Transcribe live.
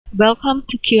Welcome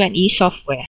to QNE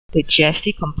Software, the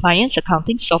GST compliance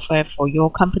accounting software for your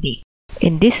company.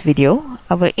 In this video,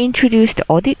 I will introduce the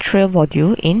Audit Trail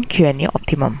module in QNE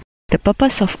Optimum. The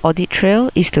purpose of Audit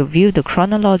Trail is to view the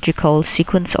chronological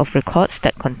sequence of records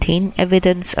that contain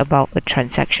evidence about a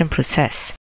transaction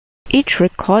process. Each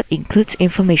record includes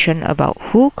information about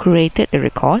who created the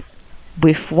record,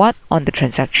 with what on the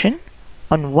transaction,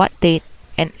 on what date,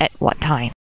 and at what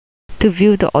time. To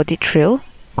view the Audit Trail,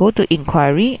 go to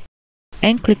Inquiry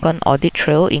and click on Audit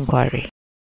Trail Inquiry.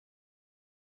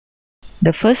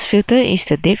 The first filter is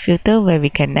the date filter, where we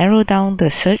can narrow down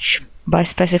the search by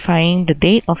specifying the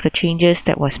date of the changes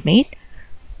that was made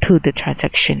to the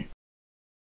transaction.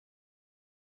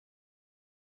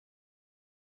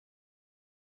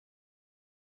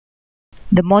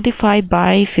 The Modify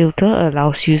By filter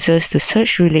allows users to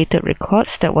search related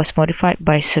records that was modified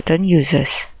by certain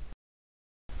users.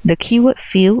 The Keyword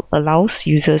field allows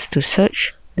users to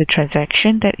search the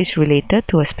transaction that is related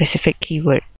to a specific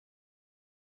keyword.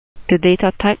 The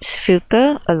Data Types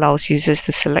filter allows users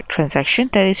to select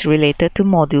transaction that is related to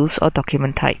modules or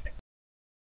document type.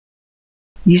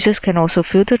 Users can also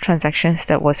filter transactions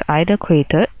that was either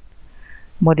created,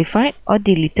 modified, or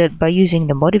deleted by using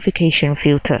the Modification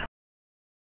filter.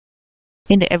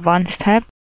 In the Advanced tab,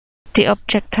 the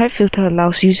Object Type filter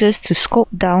allows users to scope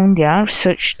down their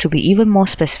search to be even more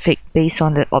specific based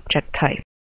on the object type.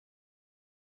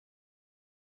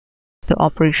 The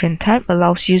Operation tab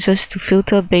allows users to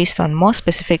filter based on more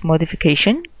specific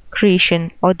modification,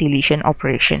 creation, or deletion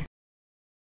operation.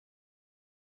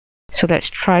 So let's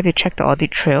try to check the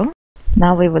audit trail.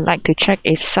 Now we would like to check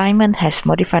if Simon has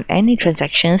modified any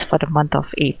transactions for the month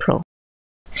of April.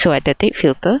 So at the Date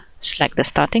filter, select the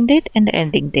starting date and the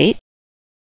ending date.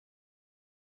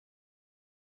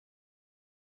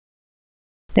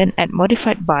 Then at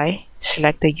Modified By,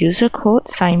 select the user code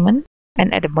Simon,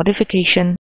 and at the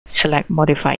Modification, select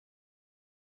Modified.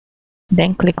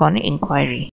 Then click on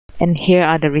Inquiry, and here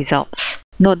are the results.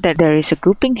 Note that there is a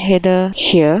grouping header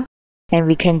here, and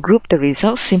we can group the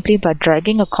results simply by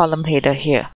dragging a column header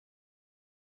here.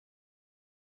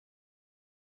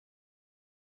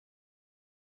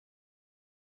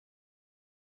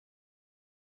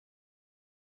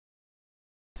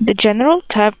 The General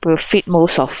tab will fit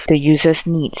most of the user's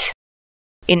needs.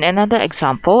 In another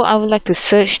example, I would like to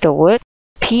search the word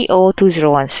PO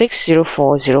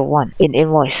 2016-0401 in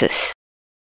Invoices.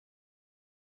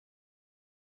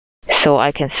 So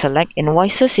I can select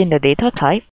Invoices in the data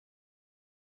type.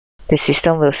 The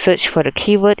system will search for the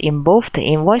keyword in both the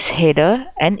invoice header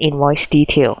and invoice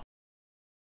detail.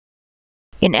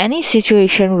 In any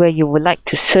situation where you would like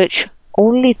to search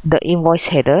only the invoice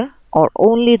header or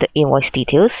only the invoice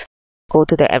details, go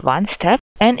to the Advanced tab,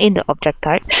 and in the Object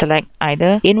Type, select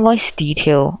either Invoice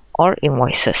Detail or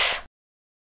Invoices.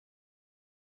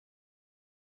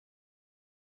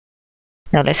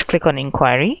 Now let's click on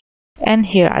Inquiry, and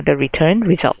here are the returned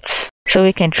results. So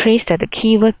we can trace that the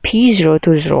keyword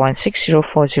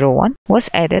P0201604001 was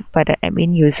added by the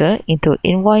admin user into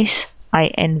invoice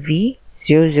INV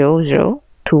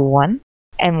 00021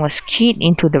 and was keyed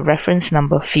into the reference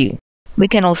number field. We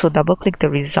can also double-click the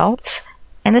results,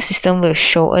 and the system will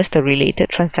show us the related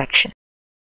transaction.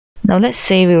 Now let's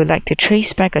say we would like to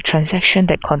trace back a transaction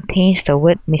that contains the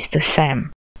word Mr.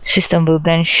 Sam. System will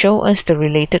then show us the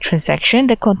related transaction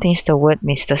that contains the word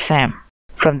Mr. Sam.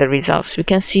 From the results, we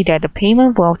can see that the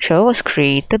payment voucher was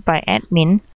created by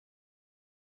admin.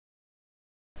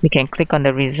 We can click on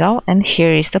the result, and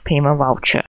here is the payment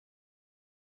voucher.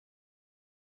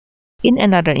 In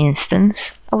another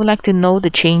instance, I would like to know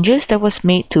the changes that was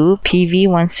made to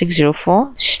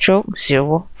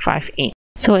PV1604/058.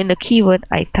 So in the keyword,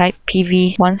 I type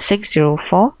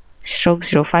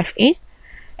PV1604/058,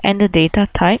 and the data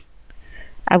type,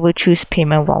 I will choose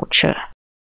payment voucher.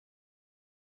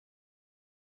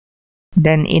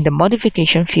 Then in the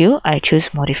modification field, I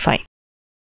choose modified.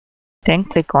 Then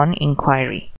click on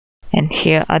Inquiry, and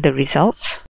here are the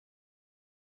results.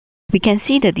 We can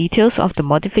see the details of the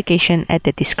modification at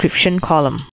the description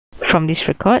column. From this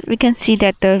record, we can see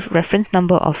that the reference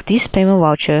number of this payment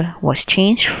voucher was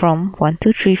changed from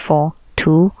 1234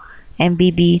 to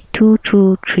MBB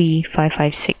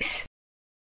 223556.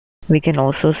 We can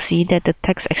also see that the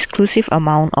tax exclusive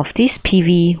amount of this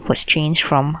PV was changed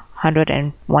from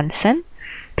 101 cent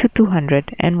to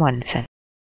 201 cent.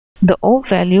 The old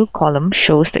value column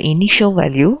shows the initial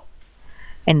value,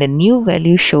 and the new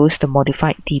value shows the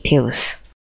modified details.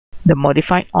 The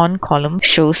Modified On column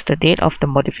shows the date of the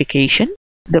modification.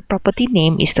 The property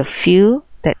name is the field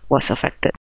that was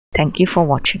affected. Thank you for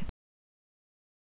watching.